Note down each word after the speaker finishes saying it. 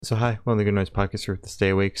So hi, one of the Good Noise Podcast here with the Stay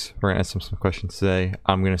Awakes. We're gonna ask them some questions today.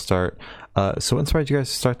 I'm gonna start. So what inspired you guys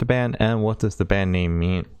to start the band, and what does the band name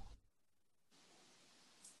mean?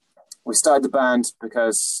 We started the band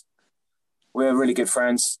because we're really good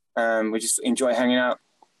friends. We just enjoy hanging out.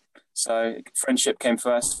 So friendship came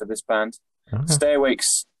first for this band. Okay. Stay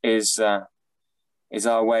Awakes is our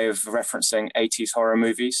way of referencing 80s horror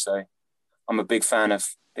movies. So I'm a big fan of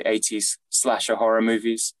the 80s slasher horror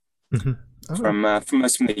movies. Mm-hmm. Okay. From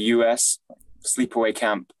most from the US, Sleepaway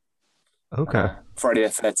Camp, Friday the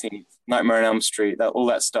 13th, Nightmare on Elm Street, all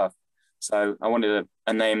that stuff. So I wanted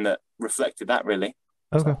a name that reflected that, really.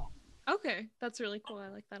 Okay. Okay, that's really cool. I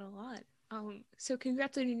like that a lot. So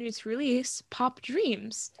congrats on your newest release, Pop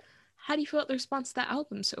Dreams. How do you feel about the response to that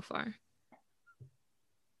album so far?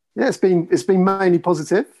 Yeah, it's been mainly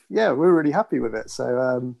positive. Yeah, we're really happy with it. So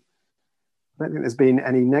I don't think there's been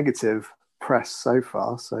any negative press so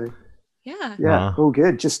far. So yeah, all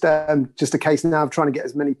good. Just a case now of trying to get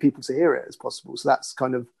as many people to hear it as possible. So that's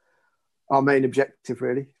kind of our main objective,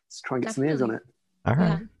 really. Is try and get some ears on it. All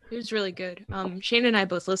right. Yeah, it was really good. Shane and I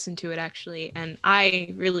both listened to it actually, and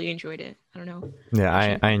I really enjoyed it. I don't know.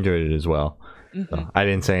 Yeah, I enjoyed it as well. Mm-hmm. So I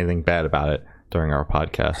didn't say anything bad about it during our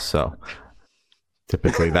podcast, so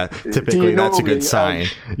typically that's a good sign.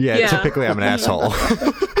 Yeah, typically I'm an asshole.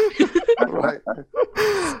 Right.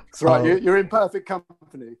 That's right. You're in perfect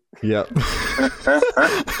company. Yep.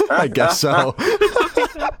 I guess so.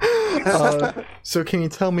 So can you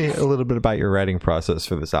tell me a little bit about your writing process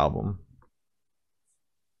for this album?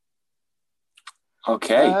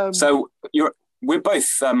 Okay. So we're both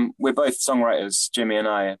songwriters. Jimmy and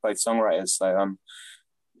I are both songwriters. So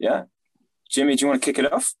yeah. Jimmy, do you want to kick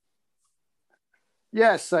it off?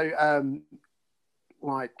 Yeah, so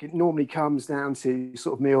it normally comes down to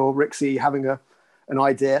sort of me or Rixie having an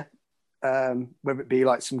idea, whether it be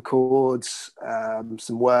like some chords,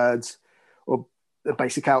 some words, or the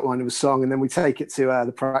basic outline of a song, and then we take it to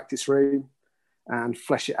the practice room and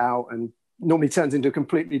flesh it out, and normally turns into a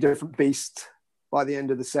completely different beast by the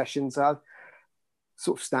end of the session. So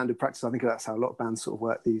sort of standard practice. I think that's how a lot of bands sort of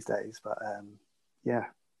work these days. But yeah.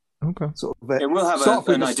 Okay. Sort of. We'll have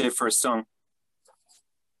an idea for a song.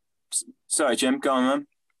 Sorry, Jim, go on, man.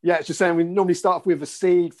 Yeah, it's just saying we normally start off with a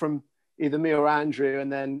seed from either me or Andrew, and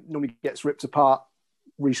then normally gets ripped apart,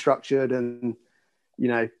 restructured, and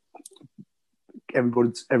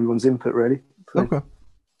everyone's input really. So.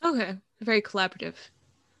 Okay, very collaborative.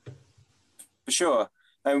 For sure,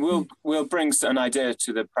 and we'll bring an idea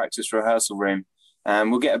to the practice rehearsal room,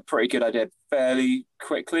 and we'll get a pretty good idea fairly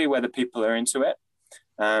quickly whether people are into it,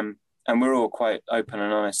 and we're all quite open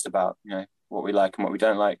and honest about what we like and what we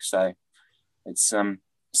don't like. So it's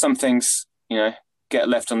some things get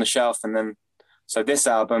left on the shelf, and then so this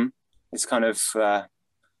album is kind of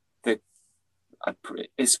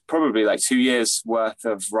it's probably like 2 years worth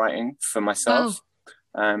of writing for myself.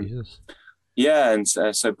 Yeah, and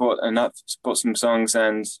so bought some songs,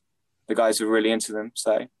 and the guys were really into them.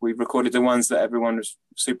 So we recorded the ones that everyone was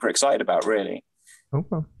super excited about, really.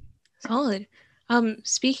 Okay. Solid.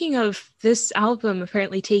 Speaking of this album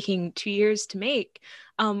apparently taking 2 years to make,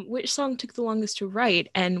 which song took the longest to write,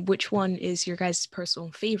 and which one is your guys'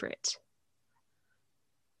 personal favorite?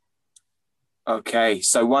 Okay,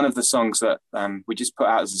 so one of the songs that we just put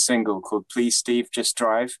out as a single called Please Steve, Just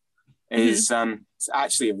Drive is it's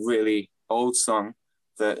actually a really old song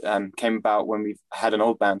that came about when we had an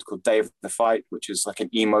old band called Day of the Fight, which was like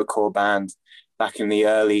an emo core band back in the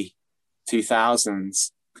early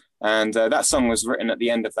 2000s. And that song was written at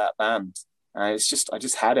the end of that band. I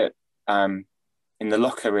just had it in the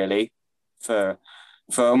locker really for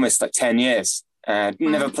almost like 10 years.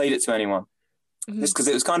 Never played it to anyone, just because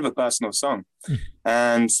it was kind of a personal song.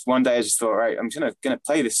 And one day I just thought, right, I'm gonna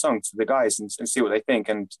play this song to the guys and see what they think.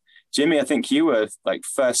 And Jimmy, I think you were like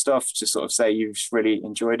first off to sort of say you've really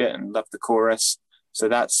enjoyed it and loved the chorus. So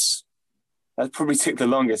that probably took the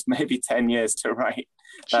longest, maybe 10 years to write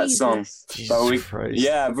that song.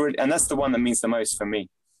 And that's the one that means the most for me,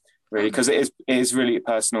 really, because it is really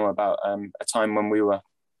personal about a time when we were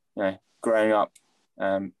growing up,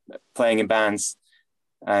 playing in bands,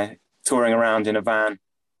 touring around in a van,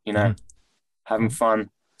 having fun.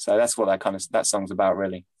 So that's what that song's about,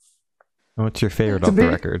 really. What's your favorite off the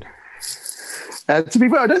record? To be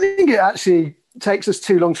fair, I don't think it actually takes us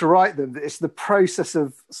too long to write them. It's the process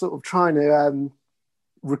of sort of trying to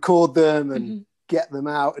record them and get them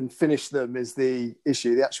out and finish them is the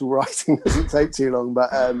issue. The actual writing doesn't take too long,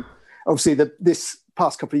 but obviously this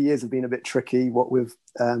past couple of years have been a bit tricky, what with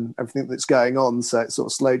everything that's going on, so it sort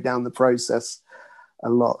of slowed down the process a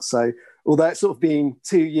lot. So although it's sort of been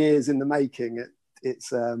 2 years in the making, it's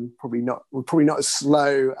probably not as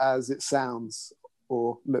slow as it sounds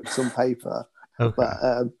or looks on paper. Okay.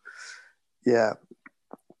 But yeah.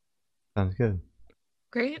 Sounds good.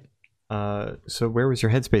 Great. So where was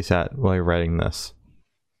your headspace at while you're writing this?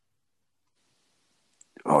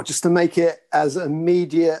 Oh, just to make it as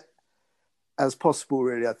immediate as possible,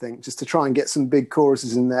 really. I think just to try and get some big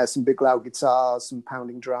choruses in there, some big loud guitars, some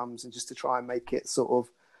pounding drums, and just to try and make it sort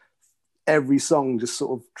of every song just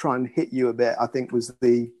sort of try and hit you a bit, I think was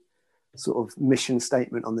the sort of mission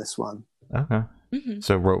statement on this one. Okay. Mm-hmm.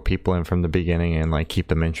 So wrote people in from the beginning and like keep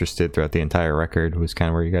them interested throughout the entire record was kind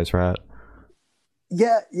of where you guys were at.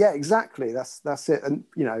 Yeah, exactly. That's it. And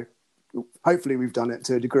you know, hopefully we've done it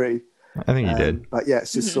to a degree. I think you did. But yeah,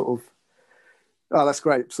 it's just sort of, oh, that's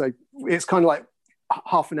great. So it's kind of like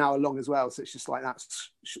half an hour long as well. So it's just like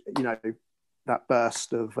that's, you know, that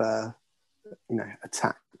burst of, you know,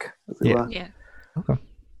 attack. As it were. Yeah. Okay.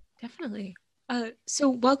 Definitely. So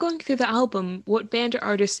while going through the album, what band or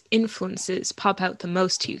artist influences pop out the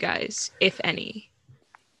most to you guys, if any?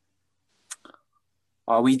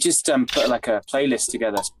 We just put like a playlist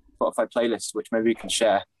together, Spotify playlist, which maybe we can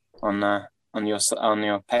share on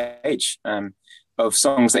your page, of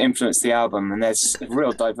songs that influence the album. And there's a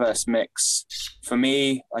real diverse mix. For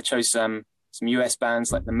me, I chose some US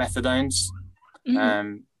bands like the Methadones.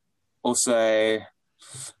 Mm-hmm. Also,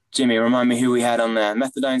 Jimmy, remind me who we had on there.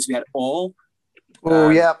 Methadones, we had All. Oh,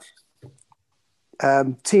 yeah.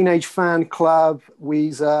 Teenage Fan Club,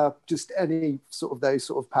 Weezer, just any sort of those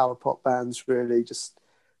sort of power pop bands, really, just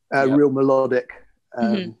real melodic.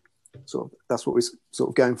 Sort of that's what we're sort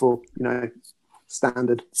of going for, you know,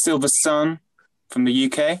 standard. Silver Sun from the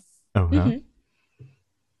UK. Oh, no. Mm-hmm.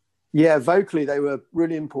 Yeah, vocally they were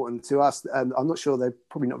really important to us. I'm not sure, they're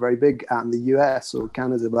probably not very big out in the US or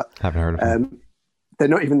Canada, but haven't heard of them. They're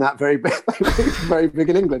not even that very big, very big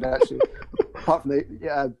in England actually. Apart from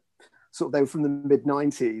sort of they were from the mid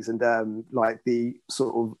 '90s, and like the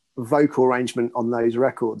sort of vocal arrangement on those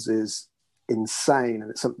records is insane, and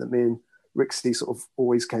it's something that me and Rixie sort of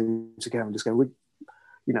always came together and just go, we're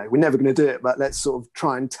never going to do it, but let's sort of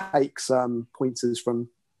try and take some pointers from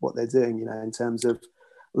what they're doing, you know, in terms of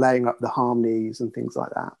laying up the harmonies and things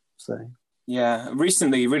like that. So yeah,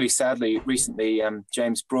 really sadly,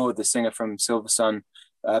 James Broad, the singer from Silver Sun,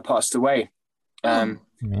 passed away. And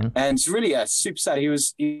it's really super sad. He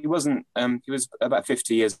was about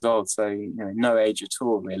 50 years old, so you know, no age at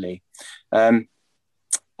all, really,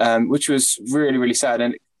 which was really, really sad.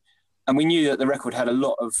 And we knew that the record had a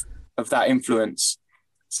lot of that influence.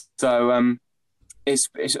 So it's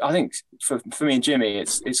I think for me and Jimmy,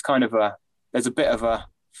 it's kind of there's a bit of a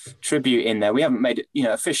tribute in there. We haven't made it, you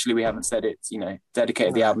know, officially we haven't said it's, you know,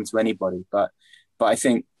 dedicated the album to anybody, but I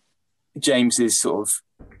think James's sort of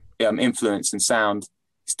influence and sound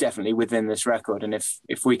is definitely within this record. And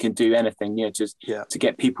if we can do anything, you know, to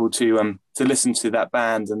get people to listen to that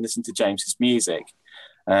band and listen to James's music,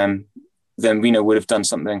 then we would have done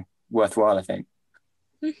something worthwhile, I think.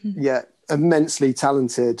 Yeah, immensely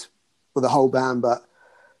talented for the whole band, but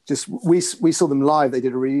just we saw them live. They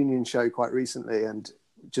did a reunion show quite recently, and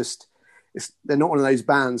just they're not one of those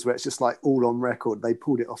bands where it's just like all on record. They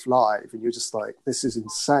pulled it off live, and you're just like, this is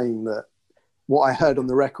insane that what I heard on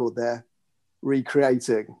the record they're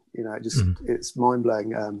recreating. You know, it's mind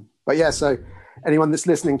blowing. But yeah, so anyone that's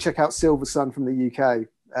listening, check out Silver Sun from the UK.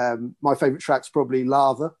 My favorite track's probably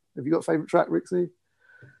Lava. Have you got a favorite track, Rixie?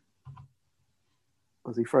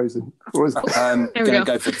 Was he frozen? Or is gonna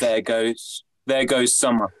go for There Goes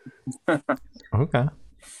Summer. Okay.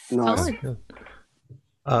 Nice.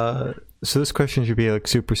 So this question should be like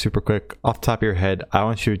super, super quick. Off the top of your head, I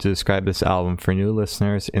want you to describe this album for new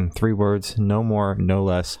listeners in 3 words, no more, no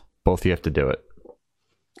less. Both of you have to do it.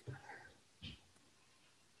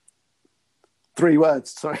 3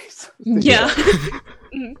 words, sorry. Yeah.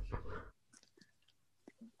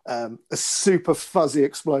 A super fuzzy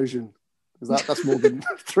explosion. That's more than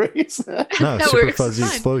 3, isn't it? No, that super works. fuzzy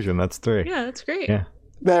explosion. That's 3. Yeah, that's great. Yeah.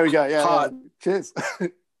 There we go. Yeah. Cheers.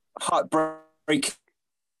 Heartbreaking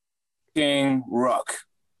rock.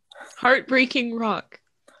 Heartbreaking rock.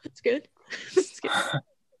 That's good. That's good.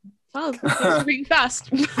 Wow, that's being fast.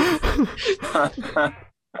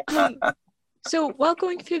 So while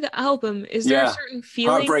going through the album, is there a certain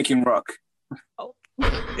feeling? Heartbreaking rock. Oh.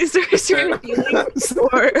 Is there a certain feeling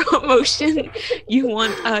or emotion you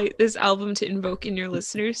want this album to invoke in your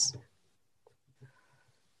listeners?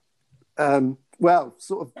 Well,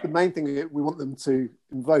 sort of the main thing we want them to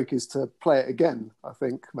invoke is to play it again, I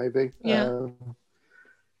think, maybe. Yeah.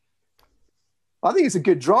 I think it's a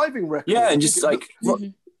good driving record. Yeah, and just like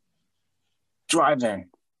driving.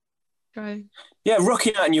 Right. Yeah,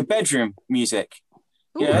 rocking out in your bedroom music.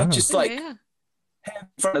 You know, Ooh, just like in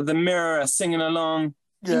front of the mirror, singing along.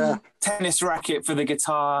 Yeah. Tennis racket for the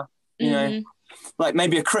guitar. You know, like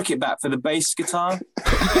maybe a cricket bat for the bass guitar,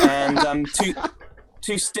 and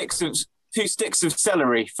two sticks of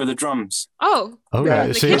celery for the drums. Oh,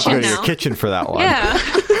 yeah. So you have to go to now. your kitchen for that one. Yeah.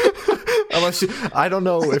 Unless I don't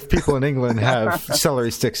know if people in England have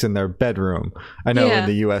celery sticks in their bedroom. I know in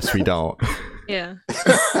the US we don't. Yeah.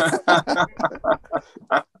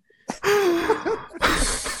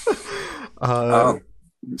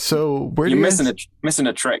 So where you're do you missing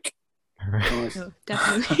a trick? Oh,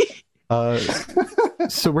 definitely.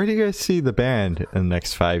 So where do you guys see the band in the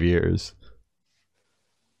next 5 years?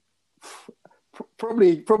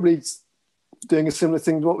 Probably doing a similar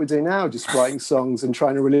thing to what we do now, just writing songs and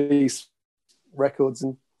trying to release records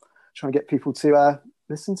and trying to get people to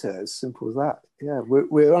listen to it. As simple as that. Yeah,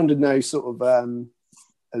 we're under no sort of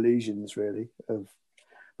illusions really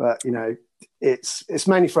but you know, it's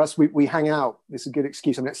mainly for us. We hang out. It's a good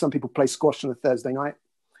excuse. I mean, some people play squash on a Thursday night.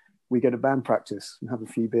 We go to band practice and have a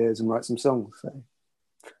few beers and write some songs. So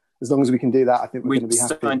as long as we can do that, I think we're going to be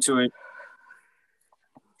happy.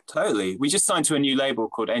 Totally. We just signed to a new label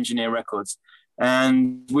called Engineer Records,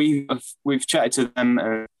 and we've chatted to them,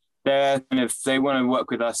 and they want to work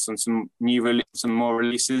with us on some more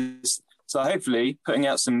releases. So hopefully putting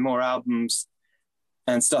out some more albums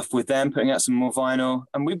and stuff with them, putting out some more vinyl,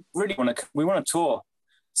 and we really want to tour.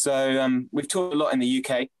 So we've toured a lot in the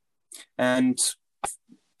UK, and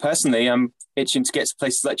personally, I'm itching to get to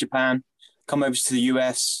places like Japan, come over to the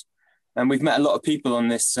US, and we've met a lot of people on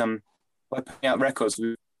this. By putting out records,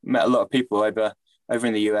 we've met a lot of people over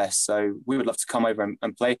in the US. So we would love to come over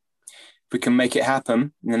and play. If we can make it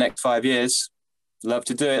happen in the next 5 years, love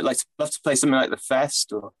to do it. Love to play something like the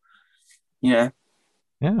Fest, or yeah.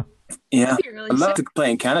 Really I'd love to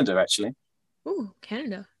play in Canada, actually. Ooh,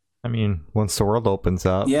 Canada. I mean, once the world opens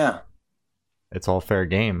up, it's all fair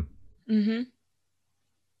game. Mm-hmm.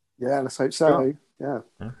 Yeah, let's hope so. Yeah.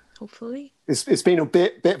 Hopefully. It's been a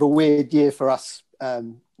bit of a weird year for us,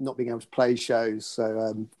 not being able to play shows.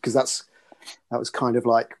 So because that was kind of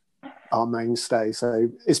like our mainstay. So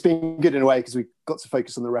it's been good in a way because we got to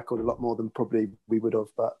focus on the record a lot more than probably we would have.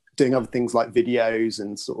 But doing other things like videos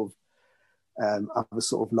and sort of other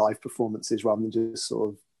sort of live performances rather than just sort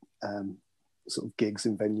of gigs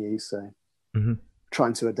in venues. So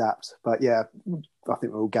trying to adapt. But yeah, I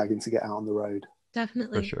think we're all gagging to get out on the road.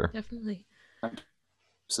 Definitely. For sure. Definitely.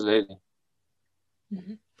 Absolutely.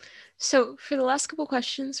 Mm-hmm. So for the last couple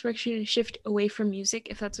questions, we're actually going to shift away from music,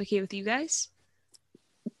 if that's okay with you guys.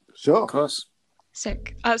 Sure. Of course.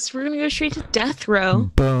 Sick. So we're going to go straight to death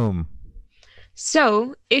row. Boom.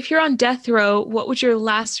 So if you're on death row, what would your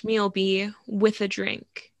last meal be with a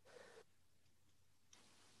drink?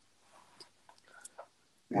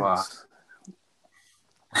 Wow.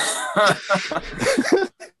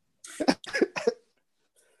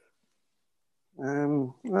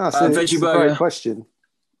 That's a veggie great burger. question.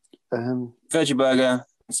 Veggie burger,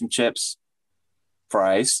 some chips,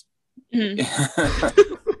 fries. What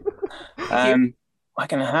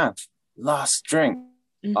can I have? Last drink.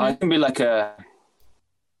 I can be like a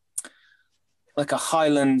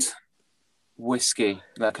Highland whiskey,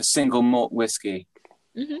 like a single malt whiskey.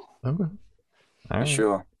 Okay. All right.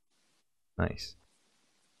 Sure. Nice.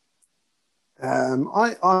 I'm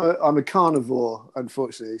a carnivore,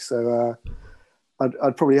 unfortunately, so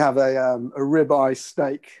I'd probably have a ribeye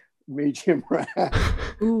steak, medium rare.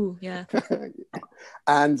 Ooh, yeah.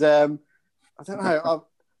 And I don't know.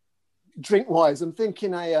 Drink wise, I'm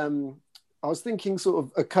thinking I was thinking sort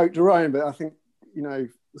of a Côte de Rhône, but I think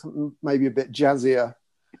something maybe a bit jazzier.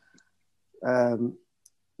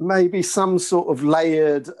 Maybe some sort of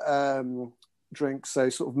layered drink, so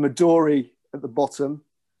sort of Midori at the bottom.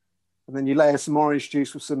 And then you layer some orange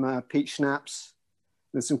juice with some peach schnapps,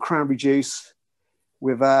 then some cranberry juice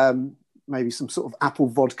with maybe some sort of apple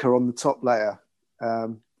vodka on the top layer,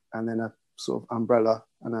 and then a sort of umbrella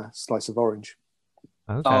and a slice of orange.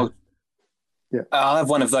 Okay. Oh, yeah. I'll have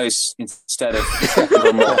one of those instead of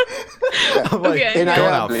I'm like, Okay. going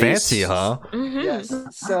out fancy, huh? Mm-hmm. Yes,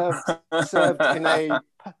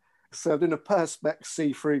 served in a Perspex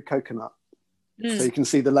see-through coconut, so you can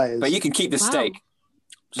see the layers. But you can keep the steak.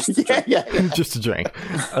 Just to drink. yeah. Just a drink.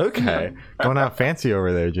 Okay. Going out fancy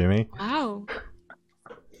over there, Jimmy. Wow.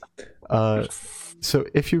 So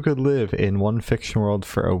if you could live in one fiction world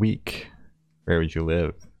for a week, where would you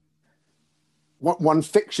live? What one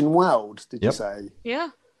fiction world did you say?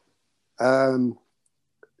 Yeah. I'm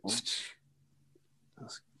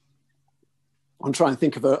trying to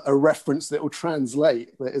think of a reference that will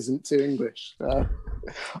translate that isn't too English. I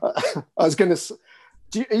was going to.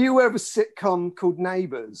 Are you aware of a sitcom called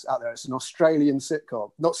Neighbours out there? It's an Australian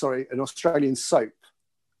sitcom. An Australian soap.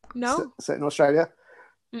 No. Set in Australia?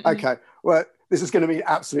 Mm-mm. Okay. Well, this is going to mean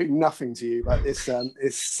absolutely nothing to you, but it's in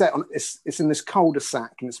this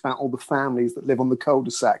cul-de-sac, and it's about all the families that live on the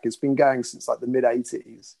cul-de-sac. It's been going since like the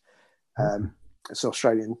mid-80s. It's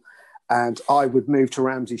Australian. And I would move to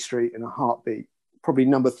Ramsay Street in a heartbeat, probably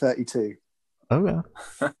number 32. Oh, yeah.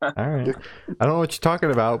 All right. I don't know what you're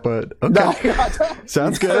talking about, but okay. No,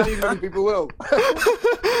 sounds good. Many people will.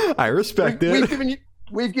 I respect it.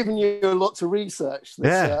 We've given you a lot to research.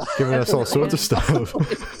 Giving us all sorts of stuff.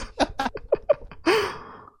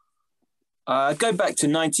 Go back to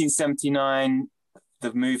 1979,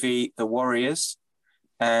 the movie The Warriors,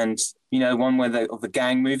 and one of the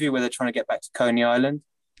gang movie where they're trying to get back to Coney Island.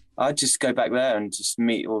 I'd just go back there and just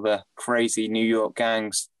meet all the crazy New York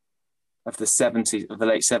gangs of the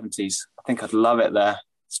late 70s. I think I'd love it there,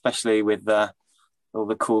 especially with all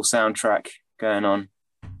the cool soundtrack going on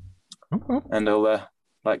and all the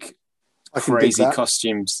crazy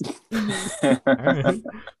costumes.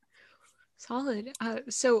 Solid.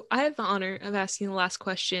 So I have the honor of asking the last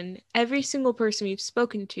question. Every single person we've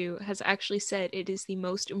spoken to has actually said it is the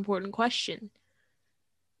most important question.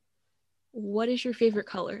 What is your favorite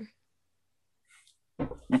color?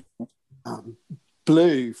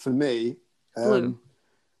 Blue for me. Blue.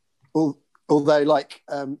 Although,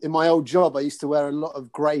 in my old job, I used to wear a lot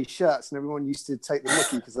of grey shirts, and everyone used to take the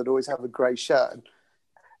mickey because I'd always have a grey shirt. And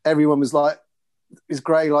everyone was like, "Is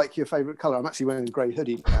grey like your favourite colour?" I'm actually wearing a grey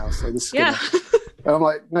hoodie now, so this. And I'm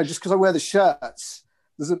like, no, just because I wear the shirts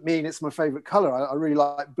doesn't mean it's my favourite colour. I really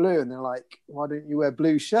like blue, and they're like, "Why don't you wear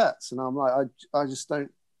blue shirts?" And I'm like, I just don't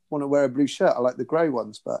want to wear a blue shirt. I like the grey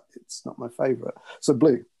ones, but it's not my favourite. So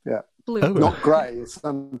blue, yeah, blue, not grey.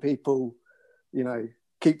 Some people,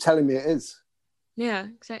 keep telling me it is. Yeah,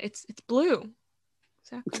 exactly. It's blue.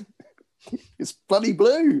 Exactly. It's bloody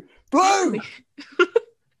blue. Blue.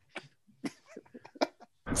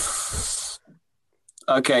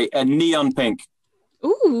 Okay, a neon pink.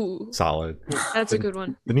 Ooh, solid. That's a good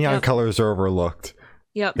one. The neon colors are overlooked.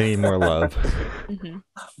 Yep. They need more love. Mm-hmm.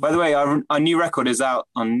 By the way, our new record is out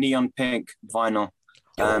on neon pink vinyl.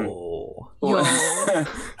 Yo.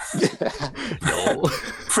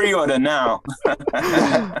 Pre-order now.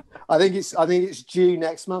 I think it's due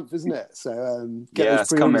next month, isn't it? So get those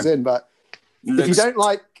pre-orders in. But if you don't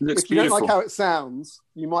like how it sounds,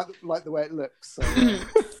 you might like the way it looks. So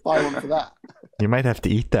buy one for that. You might have to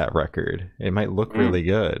eat that record. It might look really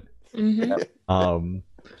good. Mm-hmm.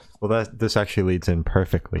 Well, this actually leads in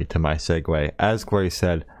perfectly to my segue. As Glory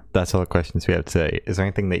said, that's all the questions we have today. Is there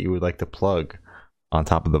anything that you would like to plug on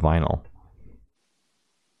top of the vinyl?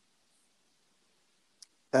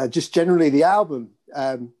 Just generally the album.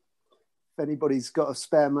 If anybody's got a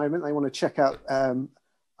spare moment, they want to check out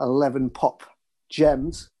 11 pop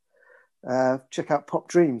gems, check out Pop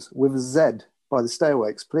Dreams with a Z by the Stay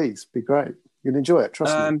Awakes. Please, be great. You'll enjoy it,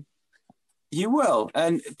 trust me. You will.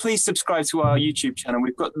 And please subscribe to our YouTube channel.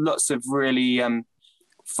 We've got lots of really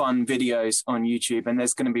fun videos on YouTube, and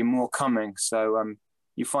there's going to be more coming. So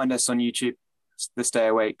you find us on YouTube, The Stay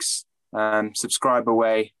Awakes. Subscribe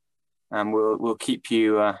away, and we'll keep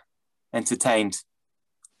you entertained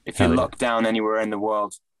if you're locked down anywhere in the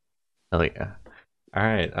world. Hell yeah. All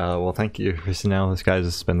right. Well, thank you for listening. This, guys,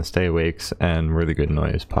 has been The Stay Awakes and Really Good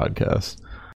Noise podcast.